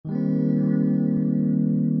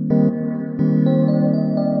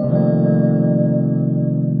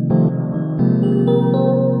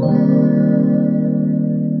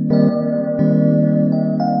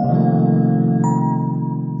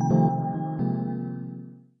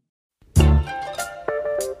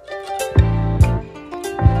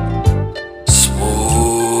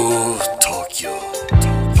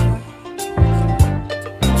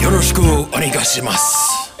がしま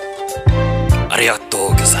す。ありがとう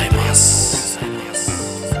ございます。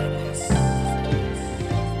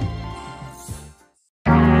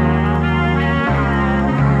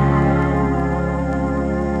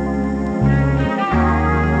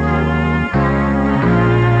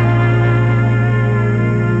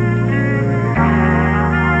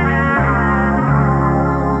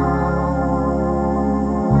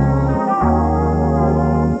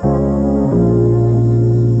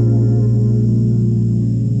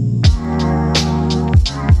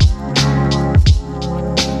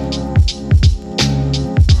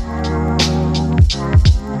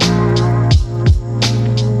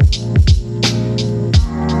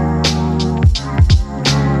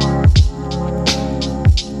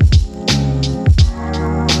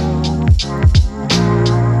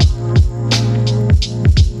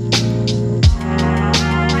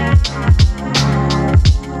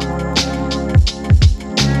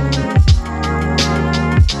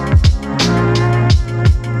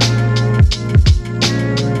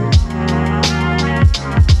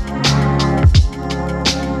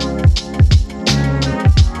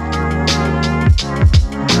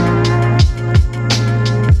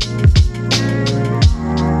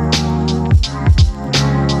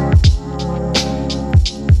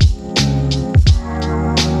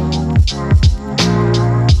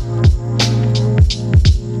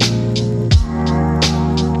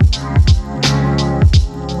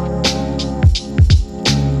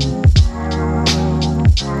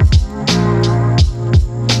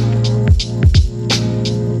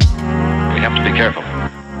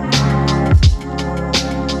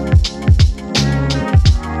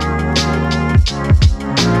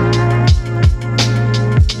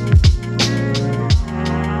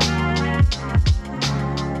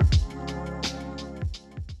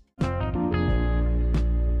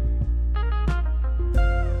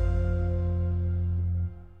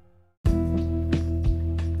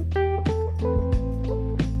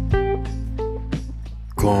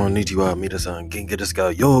Konnichiwa, minasan, genki desu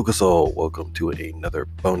ka, yokoso. Welcome to another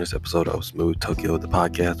bonus episode of Smooth Tokyo, the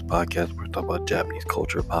podcast where we talk about Japanese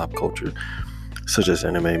culture, pop culture, such as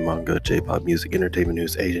anime, manga, J-pop, music, entertainment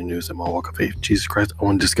news, Asian news, and my walk of faith. Jesus Christ, I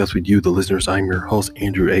want to discuss with you, the listeners. I'm your host,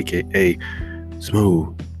 Andrew, aka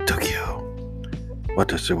Smooth Tokyo.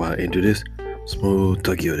 Watashi wa Andrew desu. Smooth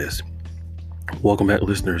Tokyo desu. Welcome back,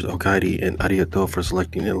 listeners. Okaidi and arigato for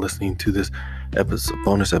selecting and listening to this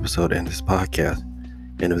bonus episode and this podcast.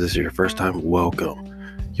 And if this is your first time, welcome.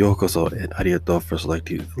 Yokoso and arigato for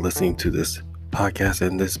listening to this podcast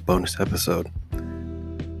and this bonus episode.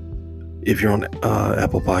 If you're on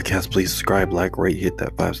Apple Podcasts, please subscribe, like, rate, hit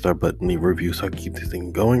that 5-star button, leave a review so I can keep this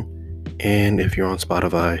thing going. And if you're on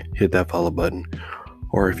Spotify, hit that follow button.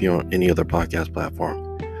 Or if you're on any other podcast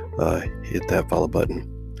platform, hit that follow button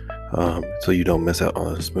so you don't miss out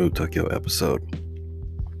on a Smooth Tokyo episode.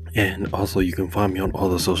 And also, you can find me on all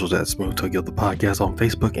the socials at Smooth Tokyo, the podcast, on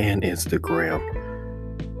Facebook and Instagram.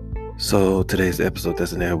 So today's episode,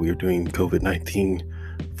 we are doing COVID-19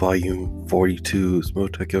 Volume 42,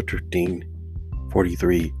 Smooth Tokyo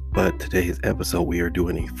 1343. But today's episode, we are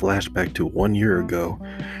doing a flashback to 1 year ago,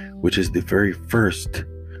 which is the very first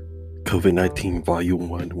COVID-19 Volume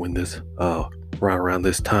 1, when this, around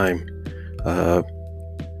this time,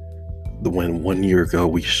 when 1 year ago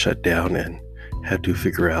we shut down and had to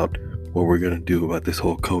figure out what we're going to do about this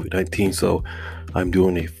whole COVID-19. So I'm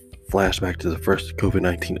doing a flashback to the first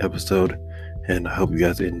COVID-19 episode, and I hope you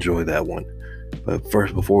guys enjoy that one. But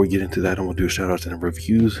first, before we get into that, I'm going to do shout outs and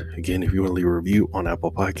reviews. Again, if you want to leave a review on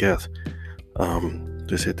Apple Podcasts,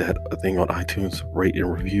 just hit that thing on iTunes, rate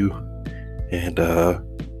and review, and I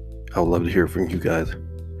would love to hear from you guys.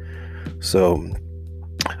 So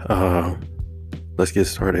let's get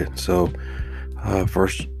started. So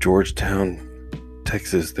first, Georgetown,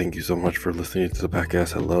 Texas. Thank you so much for listening to the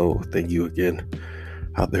podcast. Hello. Thank you again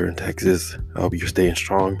out there in Texas. I hope you're staying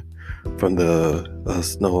strong from the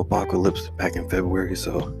snow apocalypse back in February.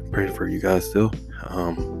 So praying for you guys still.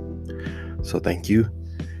 So thank you.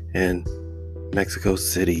 And Mexico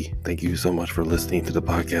City, thank you so much for listening to the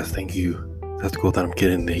podcast. Thank you. That's cool that I'm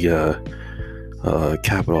getting the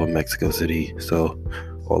capital of Mexico City. So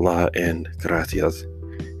hola and gracias.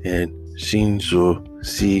 And Shinju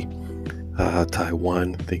Si,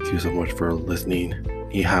 Taiwan, thank you so much for listening.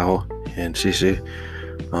 Ni hao and shishi.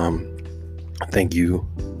 Thank you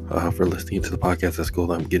for listening to the podcast. That's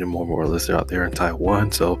cool. I'm getting more and more listeners out there in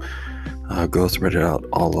Taiwan. So go spread it out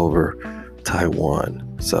all over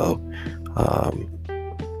Taiwan. So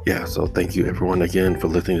so thank you everyone again for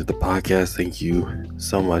listening to the podcast. Thank you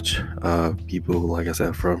so much, people, like I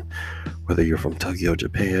said, from whether you're from Tokyo,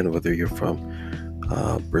 Japan, whether you're from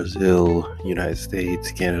Brazil, United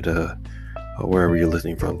States, Canada, wherever you're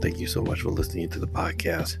listening from. Thank you so much for listening to the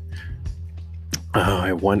podcast. I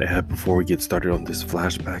have one ad before we get started on this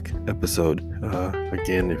flashback episode.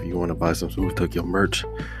 Again, if you want to buy some Smooth Tokyo merch,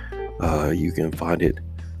 you can find it.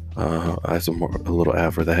 I have a little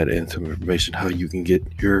ad for that and some information how you can get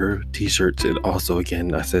your t-shirts. And also,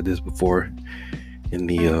 again, I said this before in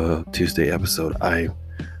the Tuesday episode, I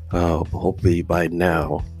hopefully by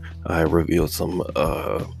now I revealed some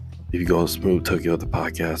if you go Smooth Tokyo the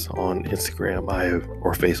podcast on Instagram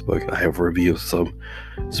or Facebook, I have revealed some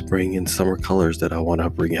spring and summer colors that I want to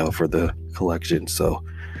bring out for the collection. So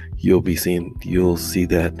you'll see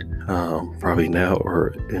that probably now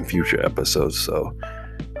or in future episodes. So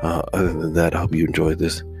other than that, I hope you enjoyed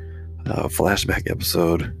this flashback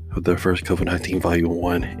episode of the first COVID-19 Volume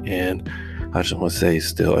 1. And I just want to say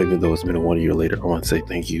still, even though it's been 1 year later, I want to say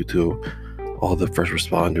thank you to all the first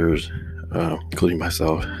responders, including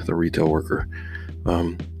myself, the retail worker.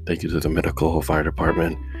 Thank you to the medical fire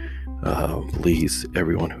department, police,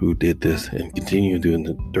 everyone who did this and continue doing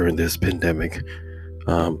it during this pandemic.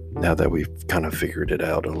 Now that we've kind of figured it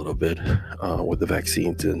out a little bit with the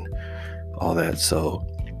vaccines and all that. So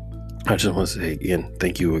I just want to say again,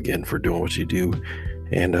 thank you again for doing what you do.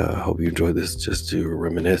 And I hope you enjoyed this just to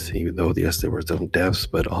reminisce, even though yes, there were some deaths,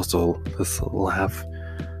 but also just laugh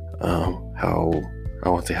how, I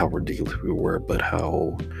won't say how ridiculous we were, but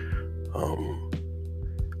how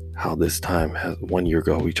this time, 1 year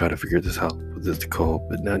ago, we tried to figure this out with this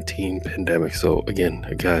COVID-19 pandemic. So again,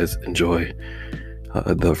 guys, enjoy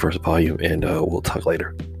the first volume, and we'll talk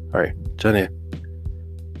later. All right, Johnny.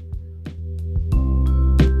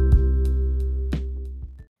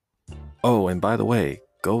 Oh, and by the way,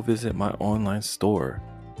 go visit my online store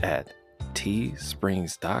at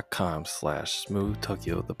teesprings.com/Smooth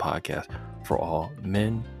Tokyo the podcast for all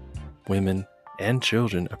men, women, and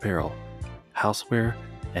children apparel, houseware,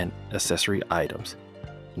 and accessory items.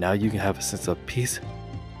 Now you can have a sense of peace,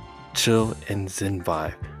 chill, and zen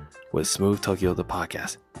vibe with Smooth Tokyo the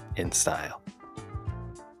podcast in style.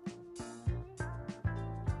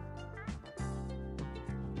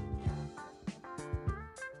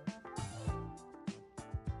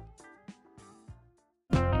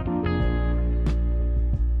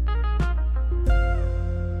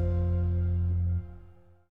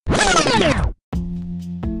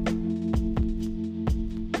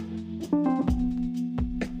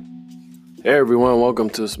 Hey everyone, welcome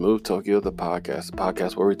to Smooth Tokyo the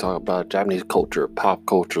podcast where we talk about Japanese culture, pop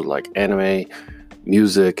culture like anime,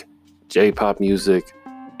 music, J-pop music,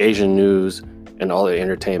 Asian news, and all the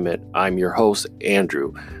entertainment. I'm your host,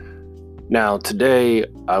 Andrew. Now today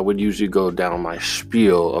I would usually go down my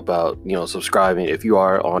spiel about subscribing. If you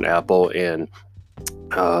are on Apple and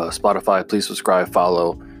Spotify, please subscribe,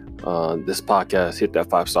 follow this podcast, hit that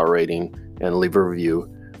 5-star rating, and leave a review.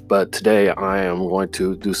 But today I am going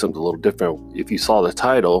to do something a little different. If you saw the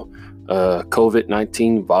title,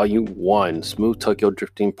 COVID-19 Volume 1, Smooth Tokyo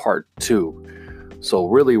Drifting Part 2. So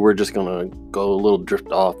really, we're just going to go a little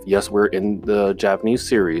drift off. Yes, we're in the Japanese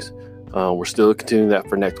series. We're still continuing that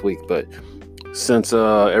for next week. But since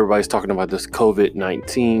everybody's talking about this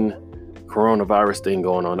COVID-19 coronavirus thing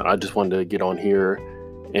going on, I just wanted to get on here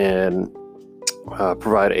and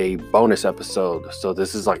provide a bonus episode. So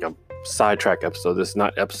this is like a sidetrack episode. This is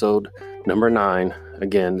not episode number 9.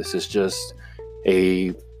 Again, this is just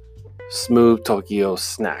a Smooth Tokyo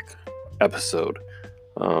snack episode.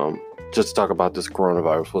 Just to talk about this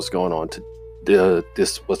coronavirus, what's going on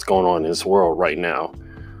what's going on in this world right now.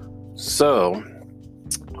 So,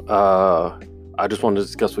 I just wanted to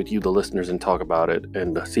discuss with you, the listeners, and talk about it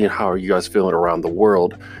and seeing how are you guys feeling around the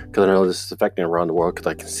world, because I know this is affecting around the world because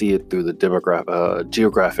I can see it through the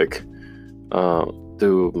geographic.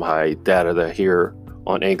 Through my data that here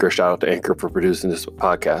on Anchor. Shout out to Anchor for producing this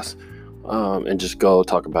podcast, and just go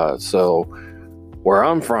talk about it. So where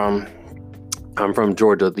I'm from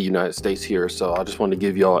Georgia, the United States here. So I just want to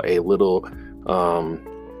give y'all a little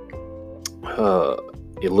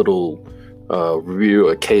review,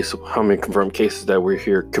 a case of how many confirmed cases that we're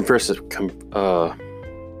here,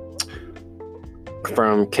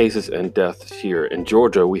 confirmed cases and deaths here in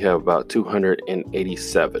Georgia. We have about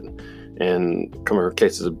 287. And confirmed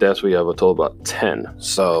cases of deaths, we have a total of about 10.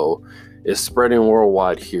 So it's spreading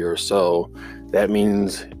worldwide here. So that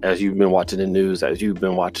means, as you've been watching the news, as you've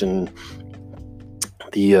been watching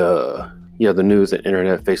the news and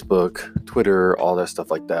internet, Facebook, Twitter, all that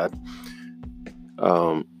stuff like that,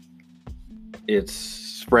 it's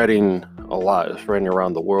spreading a lot. It's spreading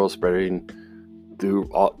around the world, spreading through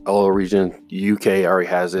all the regions. UK already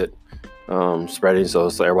has it. Spreading, so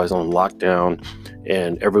everybody's on lockdown,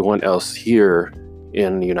 and everyone else here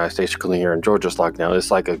in the United States, including here in Georgia's locked down.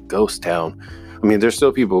 It's like a ghost town. I mean, there's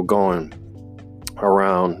still people going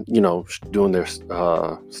around, doing their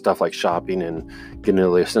stuff like shopping and getting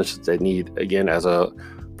all the essentials they need. Again, as a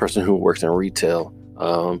person who works in retail,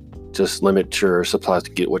 just limit your supplies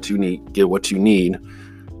to get what you need.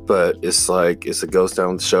 But it's like it's a ghost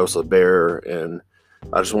town, shows a bear, and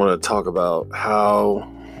I just want to talk about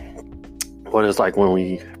what it's like when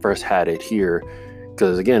we first had it here.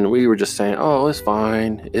 Because again, we were just saying, oh, it's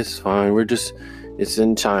fine. It's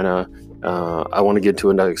in China. I want to get to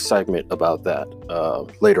another segment about that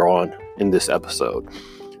later on in this episode.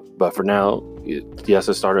 But for now, yes,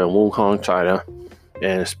 it started in Wuhan, China,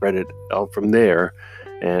 and it spread it out from there.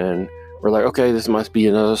 And we're like, okay, this must be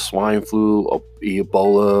another swine flu,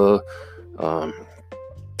 Ebola,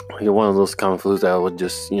 one of those common flus that would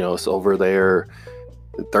just, it's over there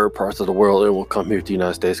in third parts of the world, and we'll come here to the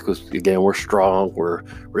United States because, again, we're strong. We're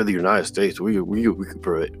the United States. We can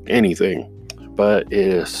prevent anything. But it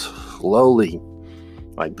is slowly,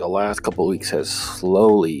 like the last couple of weeks has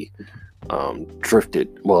slowly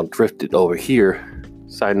drifted over here.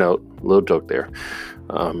 Side note, little joke there.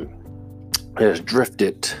 It has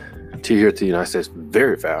drifted to the United States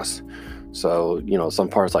very fast. So, some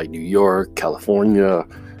parts like New York, California,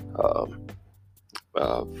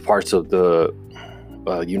 parts of the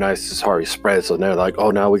United States already spread. So they're like,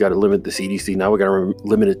 oh, now we got to limit the CDC. Now we got to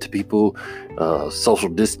limit it to people, social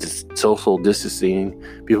distancing.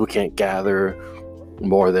 People can't gather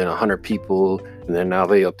more than 100 people. And then now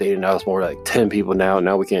they updated. Now it's more like 10 people now.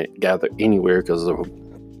 Now we can't gather anywhere because of,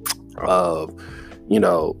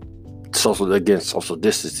 social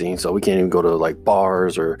distancing. So we can't even go to like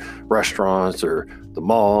bars or restaurants or the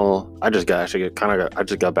mall. I just got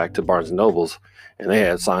back to Barnes and Nobles, and they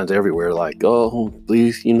had signs everywhere like, oh,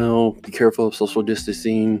 please, be careful of social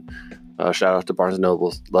distancing. Shout out to Barnes and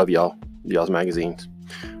Nobles. Love y'all's magazines.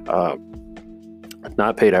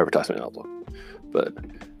 Not paid advertisement album, but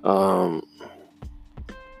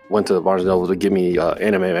went to Barnes and Noble to give me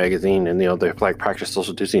anime magazine, and they're like practice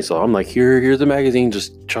social distancing. So I'm like, here's the magazine,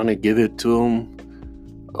 just trying to give it to them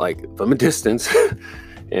like from a distance.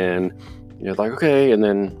 And you're like, okay. And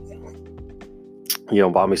then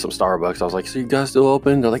bought me some Starbucks. I was like, so you guys still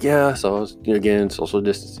open? They're like, yeah. So I was again social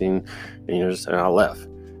distancing, and I left.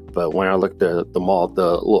 But when I looked at the mall,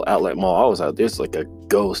 the little outlet mall I was out, there's like a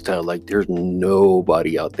ghost town. Like there's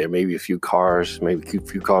nobody out there. Maybe a few cars, on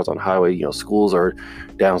the highway. Schools are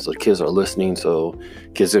down, so the kids are listening. So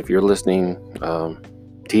kids, if you're listening,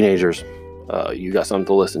 teenagers, you got something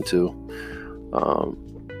to listen to.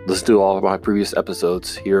 Listen to all of my previous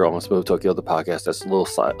episodes here on Smooth Tokyo, the podcast. That's a little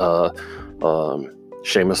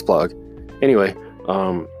shameless plug. Anyway,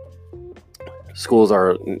 schools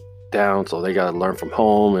are down, so they got to learn from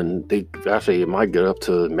home, and it might get up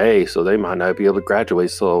to May, so they might not be able to graduate.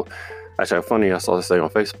 So actually, funny, I saw this thing on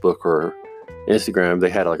Facebook or Instagram. They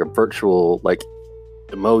had like a virtual like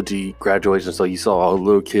emoji graduation, so you saw all the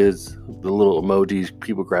little kids, the little emojis,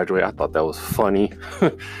 people graduate. I thought that was funny.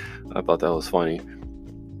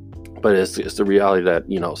 But it's the reality that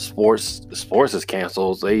sports is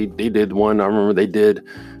canceled. They did one. I remember they did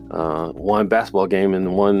one basketball game,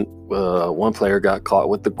 and one player got caught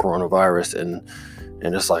with the coronavirus, and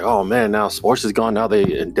it's like, oh man, now sports is gone. Now they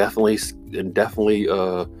indefinitely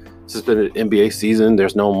suspended NBA season.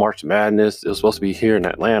 There's no March Madness. It was supposed to be here in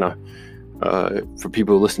Atlanta. For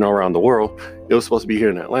people listening around the world, it was supposed to be here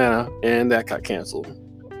in Atlanta, and that got canceled.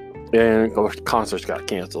 And of course, concerts got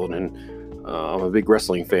canceled, and I'm a big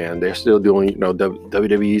wrestling fan. They're still doing,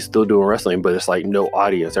 WWE's still doing wrestling, but it's like no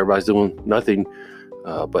audience. Everybody's doing nothing,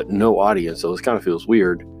 but no audience. So it kind of feels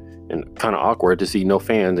weird and kind of awkward to see no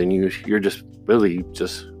fans, and you're just really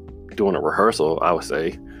just doing a rehearsal, I would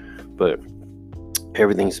say. But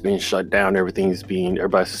everything's being shut down. Everybody's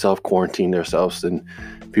self-quarantining themselves, and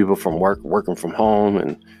people from working from home,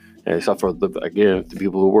 and except for the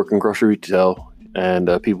people who work in grocery retail and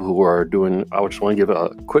people who are doing. I just want to give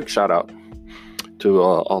a quick shout out to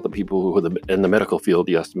all the people who are in the medical field.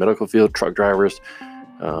 Yes, the medical field, truck drivers,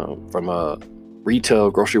 from a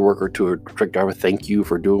retail grocery worker to a truck driver. Thank you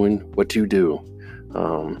for doing what you do.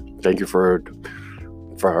 Thank you for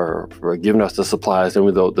giving us the supplies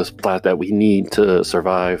the supplies that we need to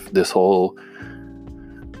survive this whole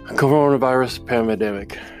coronavirus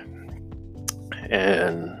pandemic.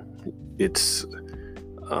 And it's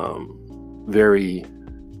very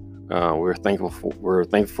we're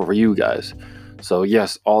thankful for you guys. So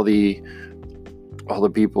yes, all the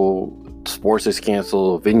people, sports is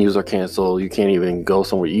canceled, venues are canceled. You can't even go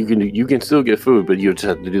somewhere. You can still get food, but you just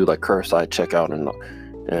have to do like curbside checkout and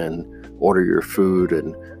order your food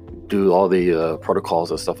and do all the protocols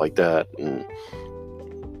and stuff like that. And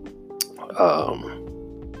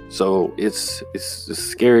So it's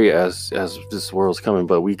scary as this world's coming,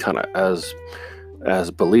 but we kind of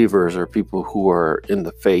as believers or people who are in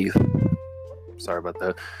the faith, sorry about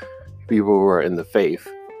that, people who are in the faith,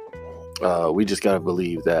 we just gotta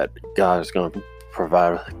believe that God is going to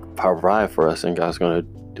provide for us, and God's going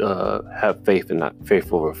to have faith and not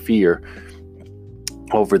faith over fear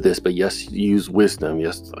over this. But yes, use wisdom.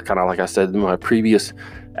 Yes, kind of like I said in my previous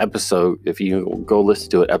episode, if you go listen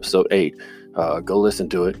to it, episode 8, go listen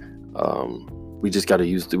to it. We just got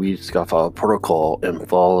to follow protocol and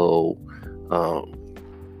follow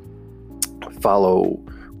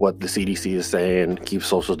what the CDC is saying. Keep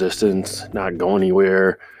social distance, not go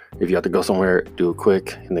anywhere. If you have to go somewhere, do it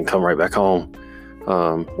quick and then come right back home.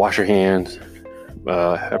 Wash your hands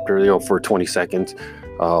after for 20 seconds.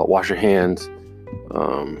 Wash your hands.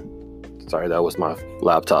 Sorry, that was my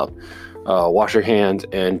laptop. Wash your hands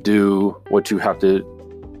and do what you have to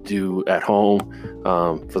do at home.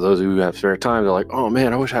 For those of you who have spare time, they're like, oh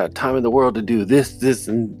man, I wish I had time in the world to do this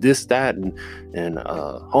and this, that, and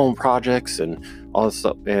home projects and all this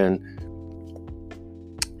stuff, and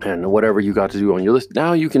whatever you got to do on your list.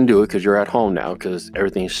 Now you can do it because you're at home now, because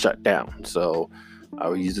everything's shut down. So I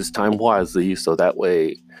will use this time wisely, so that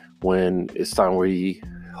way when it's time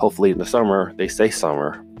hopefully in the summer, they say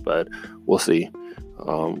summer, but we'll see.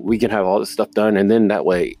 We can have all this stuff done, and then that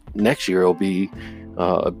way next year it'll be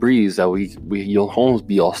a breeze. That your homes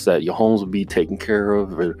be all set. Your homes will be taken care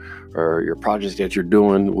of, or your projects that you're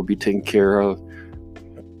doing will be taken care of,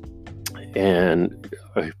 and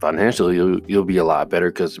financially you'll be a lot better,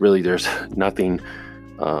 because really there's nothing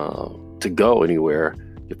to go anywhere.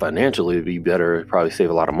 Financially it'd be better, probably save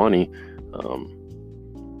a lot of money.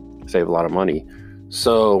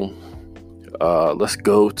 So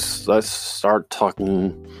let's start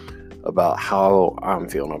talking about how I'm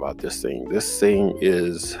feeling about this thing. This thing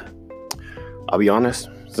is, I'll be honest,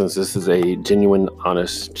 since this is a genuine,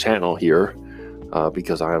 honest channel here,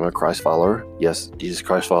 because I am a Christ follower. Yes, Jesus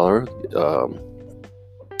Christ follower.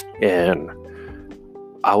 And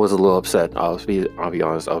I was a little upset. I'll be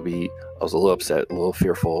honest. I was a little upset, a little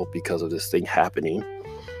fearful because of this thing happening.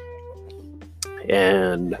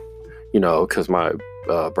 And, because my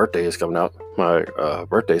birthday is coming up. My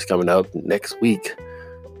birthday's coming up next week.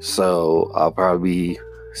 So I'll probably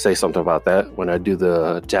say something about that when I do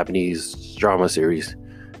the Japanese drama series,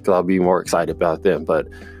 because I'll be more excited about them. But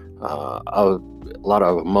a lot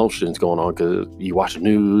of emotions going on, because you watch the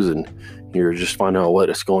news and you're just finding out what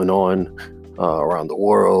is going on around the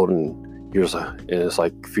world, and it's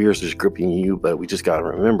like fears just gripping you. But we just got to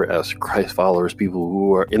remember, as Christ followers, people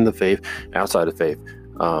who are in the faith, outside of faith,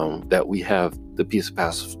 that we have the peace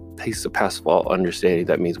of past all understanding.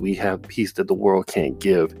 That means we have peace that the world can't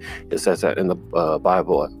give. It says that in the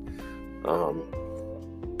Bible,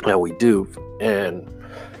 that we do, and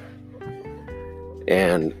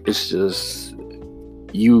it's just,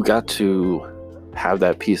 you got to have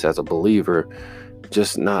that peace as a believer.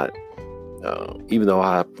 Just not, even though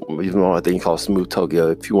I think called Smooth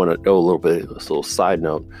Tokyo. If you want to know a little bit, a little side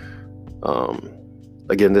note.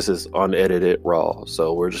 Again, this is unedited, raw,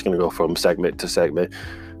 so we're just gonna go from segment to segment.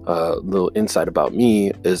 Little insight about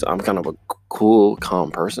me is I'm kind of a cool,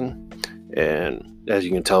 calm person, and as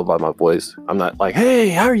you can tell by my voice, I'm not like, hey,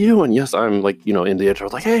 how are you doing? Yes, I'm like, in the intro,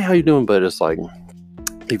 like, hey, how you doing? But it's like,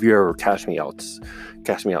 if you ever catch me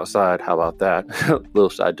outside, how about that? Little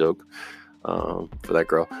side joke for that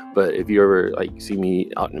girl. But if you ever see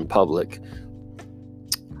me out in public,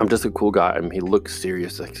 I'm just a cool guy. I mean, he looks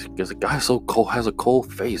serious. Because a guy so cold, has a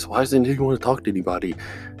cold face. Why doesn't he want to talk to anybody?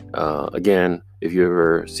 Again, if you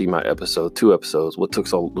ever see my two episodes, what took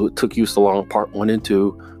you so long, part 1 and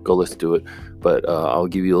 2, go listen to it. But I'll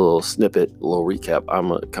give you a little snippet, a little recap.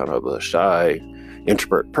 I'm a kind of a shy,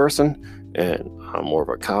 introvert person, and I'm more of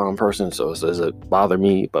a calm person. So it doesn't bother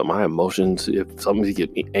me. But my emotions, if somebody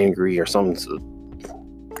gets me angry or something's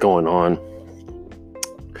going on,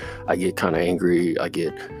 I get kind of angry. I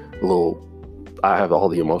have all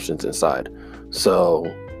the emotions inside. So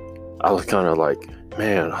I was kind of like,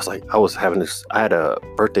 man, I had a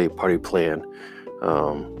birthday party planned,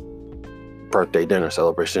 birthday dinner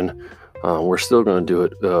celebration. We're still going to do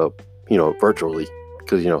it, virtually,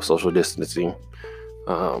 because, social distancing.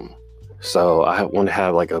 So I want to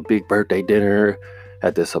have a big birthday dinner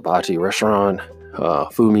at this hibachi restaurant,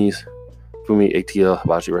 Fumi ATL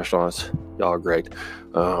hibachi restaurants. Y'all are great.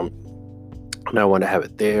 And I want to have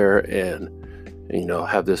it there and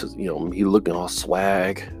have this, me looking all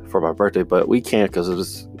swag for my birthday, but we can't because of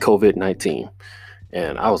this COVID-19.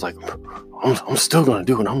 And I was like, I'm still going to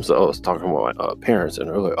do it. I was talking with my parents, and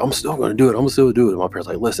they're like, I'm still going to do it. I'm going to still do it. And my parents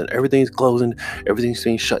like, listen, everything's closing. Everything's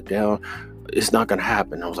being shut down. It's not going to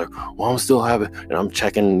happen. I was like, well, I'm still having, and I'm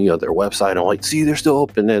checking, their website. I'm like, see, they're still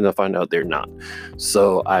open. And I find out they're not.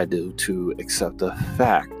 So I do to accept the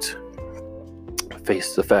fact,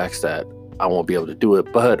 face the facts that I won't be able to do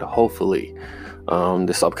it. But hopefully,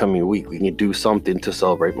 this upcoming week, we can do something to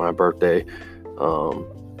celebrate my birthday.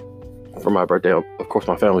 For my birthday, of course,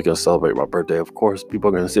 my family's going to celebrate my birthday. Of course, people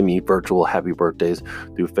are going to send me virtual happy birthdays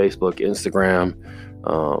through Facebook, Instagram.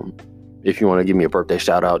 If you want to give me a birthday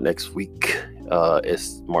shout out next week,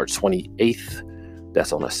 it's March 28th.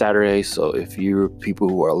 That's on a Saturday. So if you're people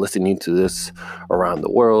who are listening to this around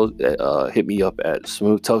the world, hit me up at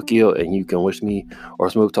Smooth Tokyo, and you can wish me, or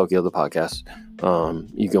Smooth Tokyo, the podcast,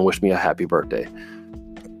 you can wish me a happy birthday.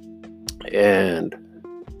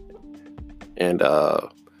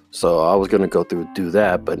 So I was going to go through do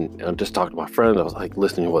that, but I just talked to my friend. I was like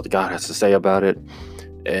listening to what God has to say about it.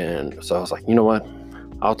 And so I was like, you know what?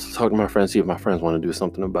 I'll talk to my friends, see if my friends want to do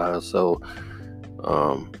something about it. So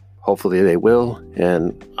hopefully they will.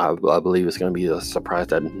 And I believe it's going to be a surprise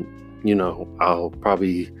that, I'll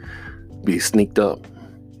probably be sneaked up.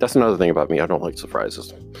 That's another thing about me. I don't like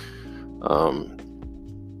surprises.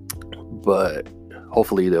 But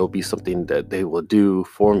hopefully there'll be something that they will do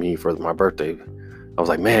for me for my birthday. I was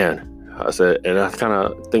like, man, I said, and I kind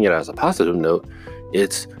of think it as a positive note.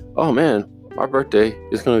 It's, oh man, my birthday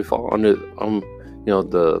is going to fall under,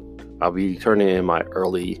 I'll be turning in my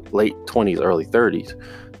late 20s, early 30s.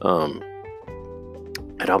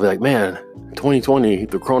 And I'll be like, man, 2020,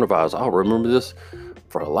 the coronavirus, I'll remember this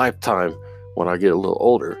for a lifetime when I get a little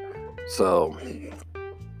older. So,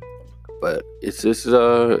 but it's just,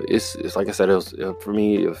 it's like I said, it was, for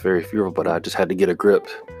me, it was very fearful, but I just had to get a grip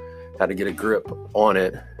on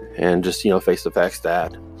it and just, face the facts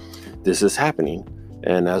that this is happening.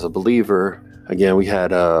 And as a believer, again, we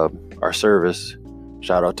had our service.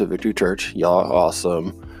 Shout out to Victory Church. Y'all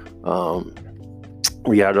awesome.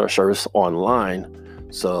 We had our service online.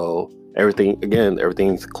 So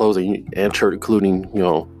everything's closing, and church, including,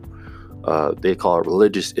 they call it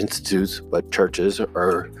religious institutes, but churches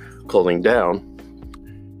are closing down.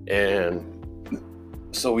 And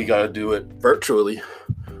so we got to do it virtually.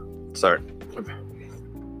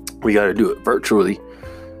 We got to do it virtually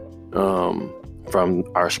from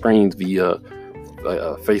our screens via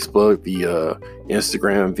Facebook, via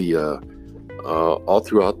Instagram, via all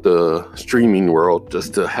throughout the streaming world,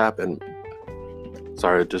 just to happen.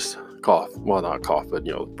 Sorry, just cough. Well, not cough, but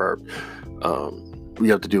burp. We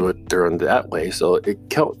have to do it during that way. So it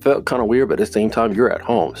felt kind of weird, but at the same time, you're at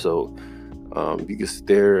home, so you can sit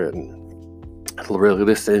there and really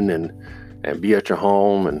listen and be at your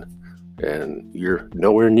home, and you're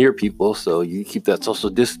nowhere near people, so you keep that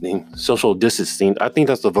social distancing. I think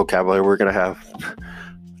that's the vocabulary we're gonna have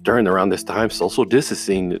around this time. Social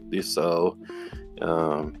distancing. So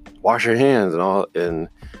wash your hands and all, and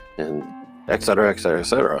et cetera, et cetera, et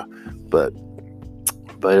cetera. But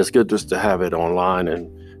it's good just to have it online.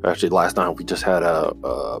 And actually, last night we just had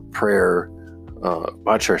a prayer.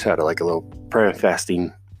 My church had a little prayer and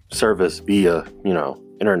fasting service via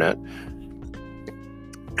internet.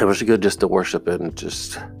 It was good just to worship and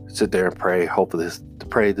just sit there and pray. Hopefully,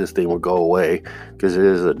 this thing will go away, because it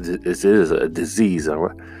is a disease,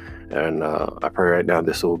 and I pray right now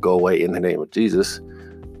this will go away in the name of Jesus.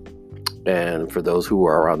 And for those who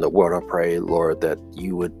are around the world, I pray, Lord, that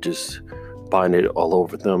you would just bind it all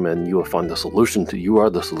over them, and you will find the solution to. You are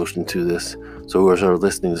the solution to this. So whoever are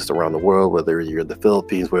listening to this around the world, whether you're in the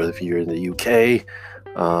Philippines, whether you're in the UK,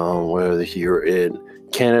 whether you're in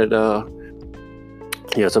Canada.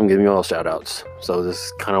 Yes, I'm giving you all shout outs. So this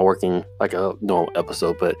is kind of working like a normal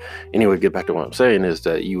episode. But anyway, get back to what I'm saying is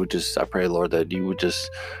that I pray, Lord, that you would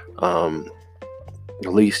just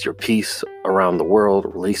release your peace around the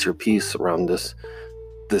world, release your peace around this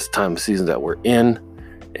time of season that we're in.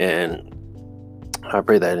 And I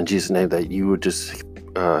pray that in Jesus' name that you would just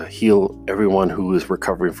heal everyone who is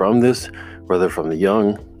recovering from this, whether from a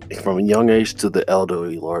young age to the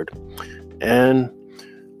elderly, Lord. And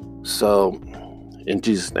so, in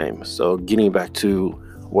Jesus' name. So getting back to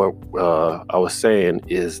what I was saying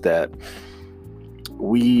is that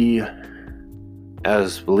we,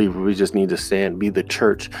 as believers, we just need to stand, be the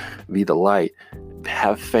church, be the light,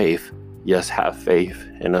 have faith. Yes, have faith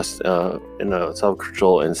in us, in a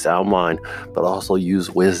self-control and sound mind, but also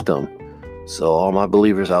use wisdom. So all my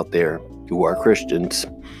believers out there who are Christians,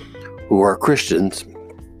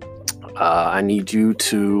 I need you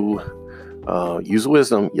to use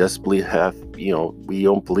wisdom. Yes, we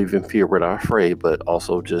don't believe in fear. We're not afraid, but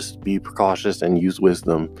also just be precautious and use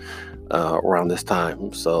wisdom around this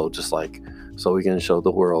time. So so we can show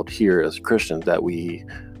the world here as Christians that we're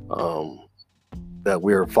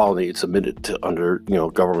following submitted to under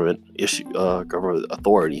government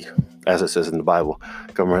authority, as it says in the Bible,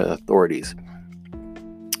 government authorities.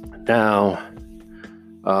 Now,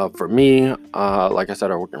 for me, like I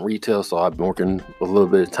said, I work in retail, so I've been working a little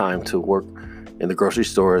bit of time to work in the grocery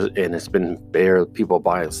stores, and it's been bare people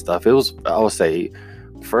buying stuff. It was, I would say,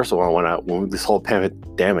 first of all, when this whole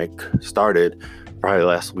pandemic started, probably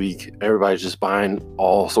last week, everybody's just buying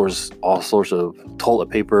all sorts of toilet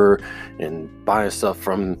paper and buying stuff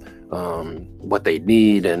from what they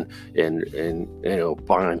need, and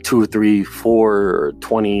buying 2 or 3, 4 or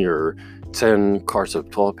 20 or 10 carts of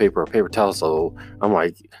toilet paper or paper towels. So I'm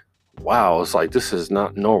like, wow, it's like, this is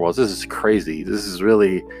not normal. This is crazy. This is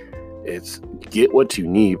really, it's get what you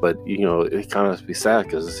need, but it kind of be sad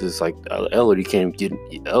because this is like the elderly can't get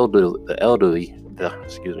the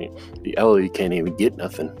elderly can't even get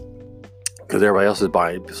nothing because everybody else is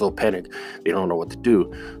buying. So panic, they don't know what to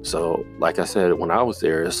do. So like I said, when I was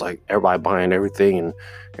there, it's like everybody buying everything and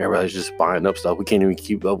everybody's just buying up stuff. We can't even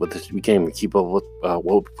keep up with this. We can't even keep up with what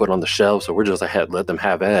we put on the shelves. So we're just let them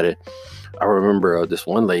have at it. I remember this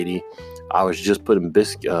one lady, I was just putting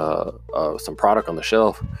some product on the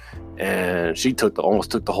shelf, and she almost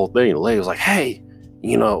took the whole thing. The lady was like, "Hey,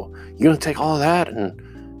 you gonna take all of that?"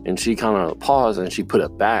 And she kind of paused and she put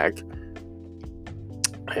it back,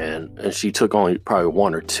 and she took only probably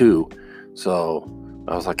 1 or 2. So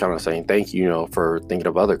I was like kind of saying thank you, for thinking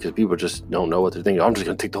of others, because people just don't know what they're thinking. I'm just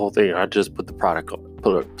gonna take the whole thing. And I just put the product on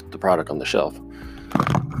the shelf.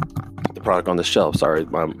 The product on the shelf. Sorry,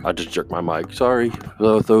 I just jerked my mic. Sorry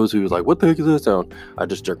for those who was like, "What the heck is that sound?" I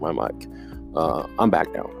just jerked my mic. I'm back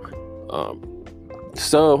now.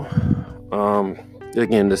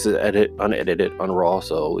 Again, this is unedited, unraw,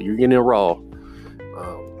 so you're getting it raw.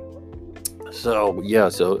 So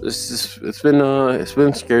it's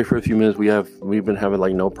been scary for a few minutes. We've been having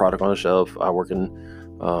like no product on the shelf. I work in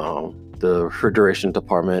the refrigeration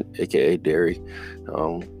department, aka dairy,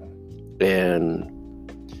 and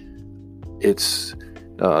it's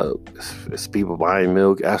people buying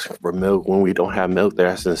milk, asking for milk when we don't have milk. They're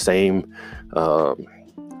asking the same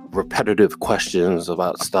repetitive questions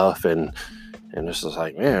about stuff, and it's just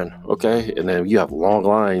like, man, okay. And then you have long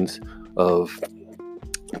lines of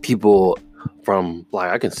people from, like,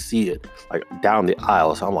 I can see it like down the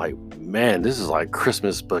aisle. So I'm like, man, this is like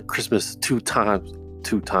Christmas, but Christmas two times.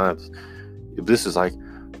 This is like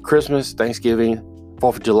Christmas, Thanksgiving,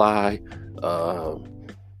 4th of July,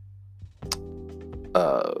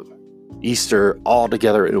 Easter, all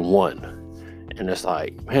together in one. And it's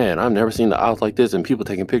like, man, I've never seen the aisles like this, and people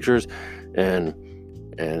taking pictures, and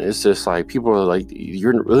it's just like, people are like,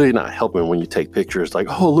 you're really not helping when you take pictures. Like,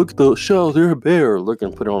 oh, look at the shells, they're a bear. Look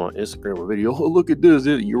and put it on Instagram or video. Oh, look at this.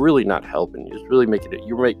 You're really not helping. You're really making it.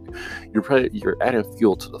 You're adding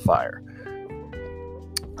fuel to the fire.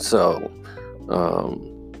 So,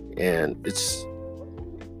 and it's,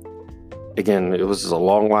 again, it was just a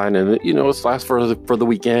long line, and it's last for the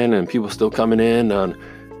weekend, and people still coming in and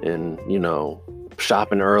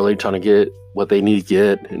shopping early, trying to get what they need to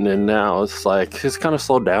get. And then now it's like, it's kind of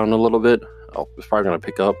slowed down a little bit. It's probably going to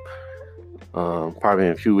pick up probably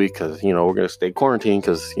in a few weeks, because we're going to stay quarantined,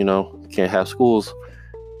 because can't have schools.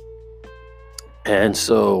 And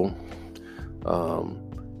so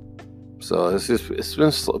it's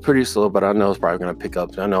been pretty slow, but I know it's probably going to pick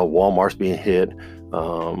up. I know Walmart's being hit.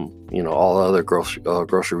 All the other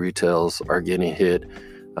grocery retails are getting hit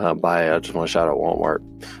I just want to shout out Walmart,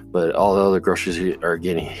 but all the other groceries are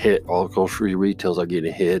getting hit. All the grocery retails are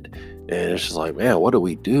getting hit, and it's just like, man, what do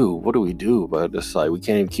we do? But it's like, we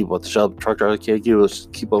can't even keep up with the shelf. Truck drivers can't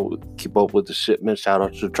keep up with the shipment. Shout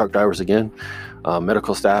out to truck drivers again,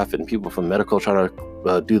 medical staff and people from medical trying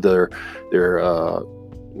to do their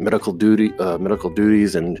medical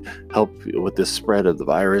duties and help with this spread of the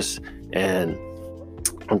virus. And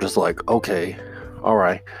I'm just like, okay, all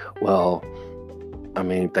right, well, I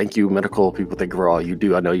mean, thank you, medical people. Thank you for all you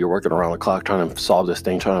do. I know you're working around the clock trying to solve this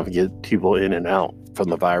thing, trying to get people in and out from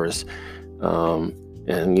the virus,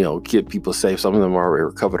 and get people safe. Some of them are already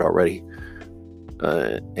recovered already,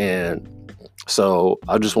 and so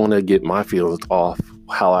I just want to get my feelings off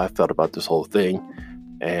how I felt about this whole thing,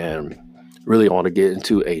 and really want to get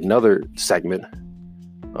into another segment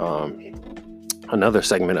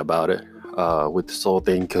about it with this whole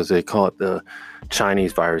thing, because they call it the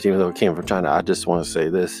Chinese virus, even though it came from China. I just want to say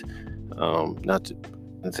this,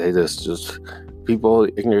 just people,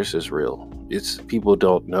 ignorance is real. It's people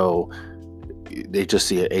don't know they just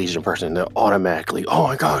see an Asian person, they're automatically, oh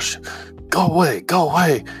my gosh, go away,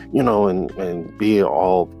 and being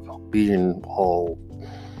all,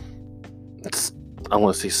 I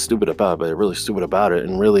want to say stupid about it, but they're really stupid about it.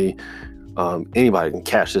 And really, anybody can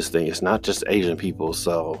catch this thing. It's not just Asian people.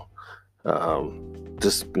 So,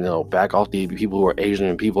 just, back off the people who are Asian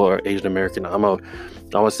and people who are Asian American. I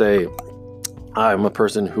would say I'm a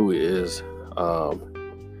person who is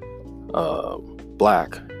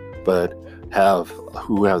black, but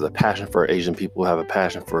who has a passion for Asian people, have a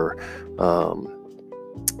passion for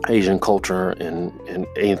Asian culture and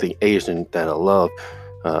anything Asian that I love,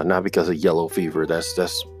 not because of yellow fever.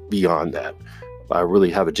 That's beyond that. I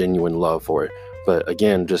really have a genuine love for it. But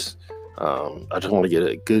again, I just want to get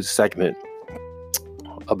a good segment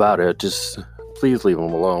about it. Just please leave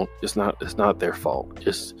them alone. It's not their fault.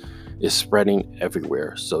 It's spreading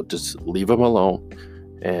everywhere. So just leave them alone,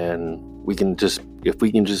 and if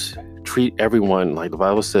we can just treat everyone like the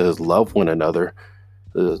Bible says, love one another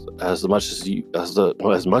as much as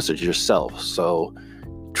yourself. So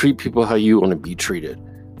treat people how you want to be treated.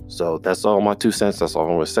 So that's all my 2 cents. That's all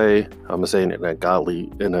I'm going to say. I'm going to say it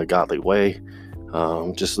in a godly way.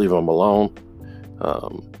 Just leave them alone.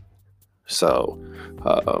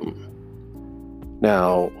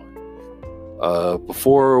 Now,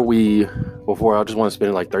 before I just want to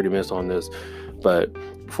spend like 30 minutes on this, but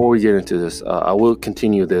before we get into this, I will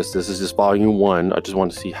continue this. This is just volume 1. I just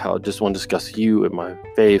want to discuss you and my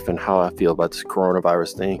faith and how I feel about this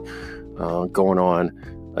coronavirus thing going on.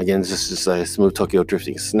 Again, this is a Smooth Tokyo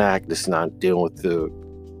Drifting snack. This is not dealing with the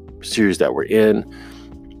series that we're in.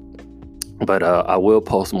 But I will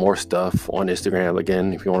post more stuff on Instagram.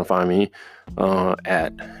 Again, if you want to find me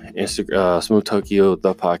at Smooth Tokyo,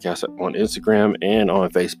 the podcast on Instagram and on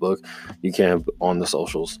Facebook. You can on the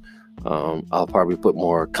socials. I'll probably put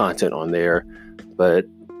more content on there. But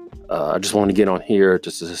I just want to get on here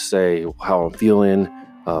just to say how I'm feeling.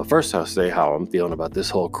 First, I'll say how I'm feeling about this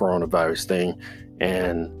whole coronavirus thing,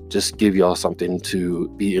 and just give y'all something to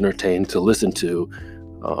be entertained, to listen to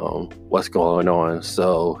what's going on.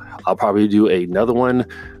 So I'll probably do another one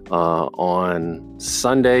on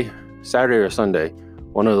Saturday or Sunday,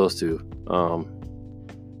 one of those two. So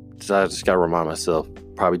I just got to remind myself,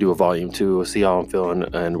 probably do a volume 2, we'll see how I'm feeling,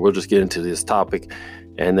 and we'll just get into this topic,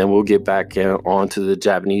 and then we'll get back on to the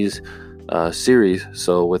Japanese series.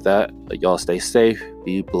 So with that, y'all stay safe,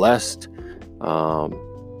 be blessed, love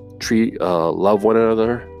one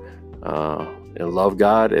another, and love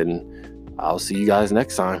God, and I'll see you guys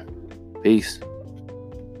next time. Peace.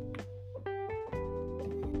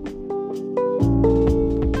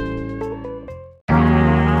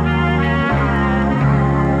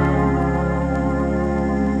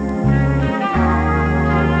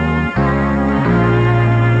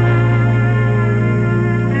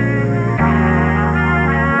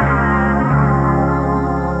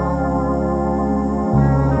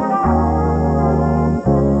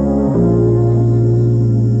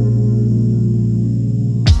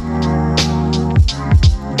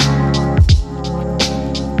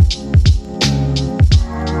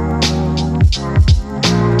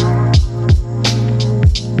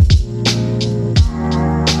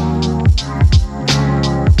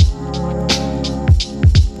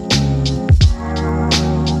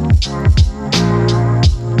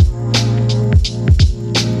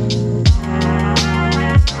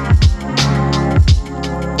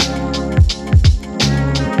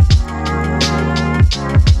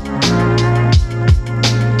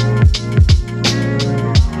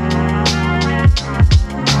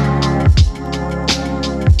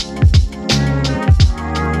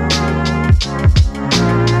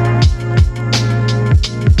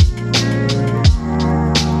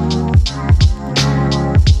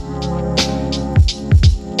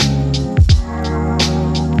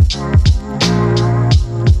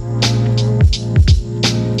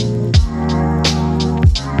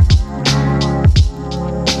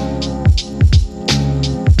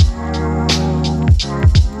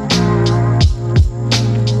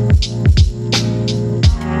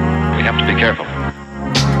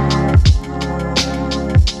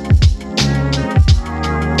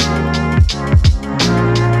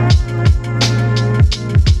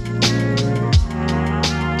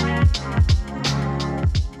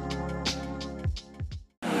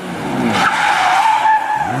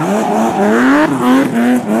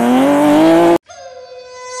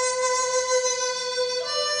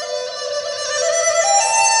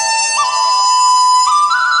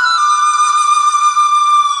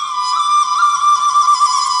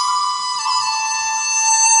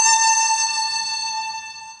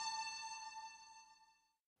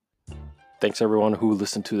 thanks everyone who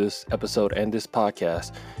listened to this episode and this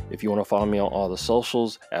podcast. If you want to follow me on all the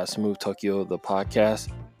socials at Smooth Tokyo the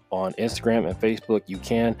podcast on Instagram and Facebook, you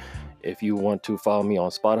can. If you want to follow me on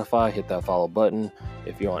Spotify, hit that follow button.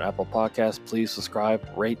 If you're on Apple Podcasts, please subscribe,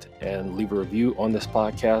 rate, and leave a review on this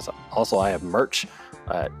podcast. Also, I have merch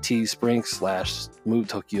at Teespring/Smooth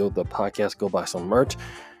Tokyo the podcast. Go buy some merch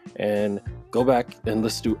and go back and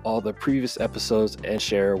listen to all the previous episodes and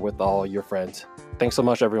share with all your friends. Thanks so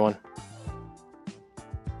much, everyone.